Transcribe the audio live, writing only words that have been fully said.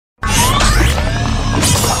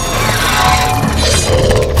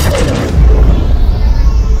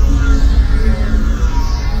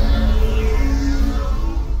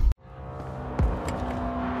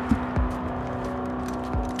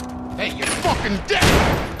fucking dead!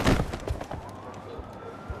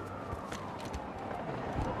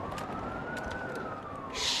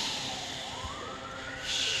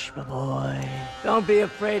 Shh, my boy. Don't be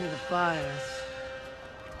afraid of the fires.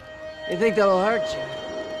 You think they'll hurt you?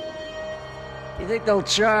 You think they'll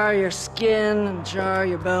char your skin and char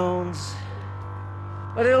your bones?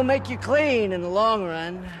 But it'll make you clean in the long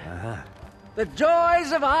run. The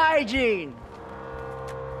joys of hygiene!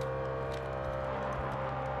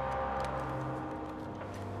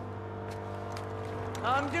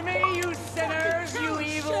 Come to me, you sinners, you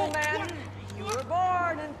evil men! You were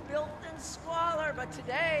born in filth and squalor, but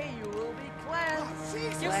today you will be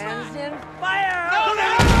cleansed. Cleansed in fire!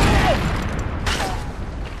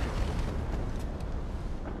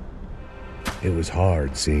 It was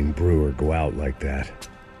hard seeing Brewer go out like that,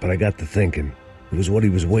 but I got to thinking, it was what he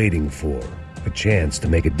was waiting for, a chance to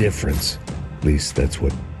make a difference. At least that's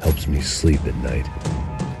what helps me sleep at night.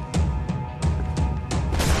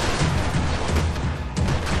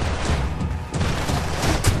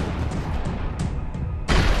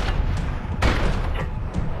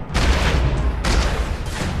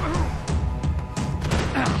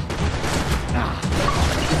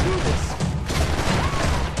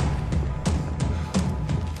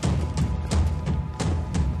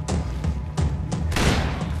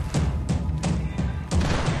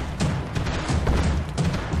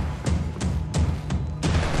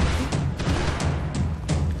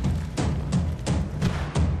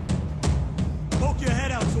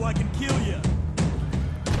 I can kill you.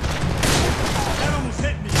 That almost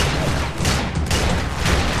hit me.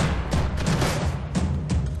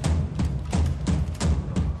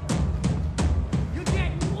 You're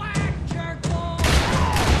getting whacked, jerkball!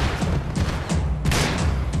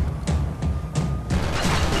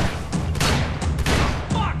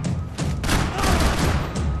 Fuck!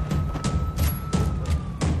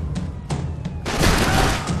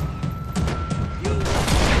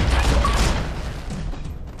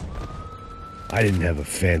 I didn't have a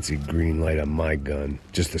fancy green light on my gun,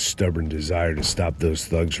 just a stubborn desire to stop those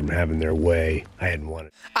thugs from having their way. I hadn't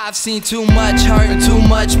wanted. I've seen too much hurt and too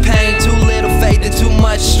much pain, too little faith and too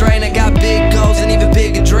much strain. I got big goals and even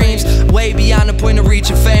bigger dreams, way beyond the point of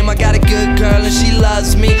reaching fame. I got a good girl and she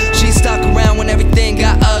loves me. She stuck around when everything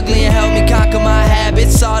got ugly and helped me conquer my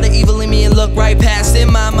habits. Saw the evil in me and looked right past it.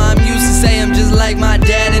 My mom used to say I'm just like my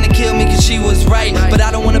dad, and it killed me cause she was right. But I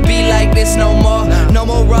don't wanna be like this no more. No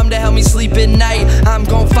more rum to help me sleep at night. I'm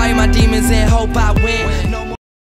gon' fight my demons and hope I win.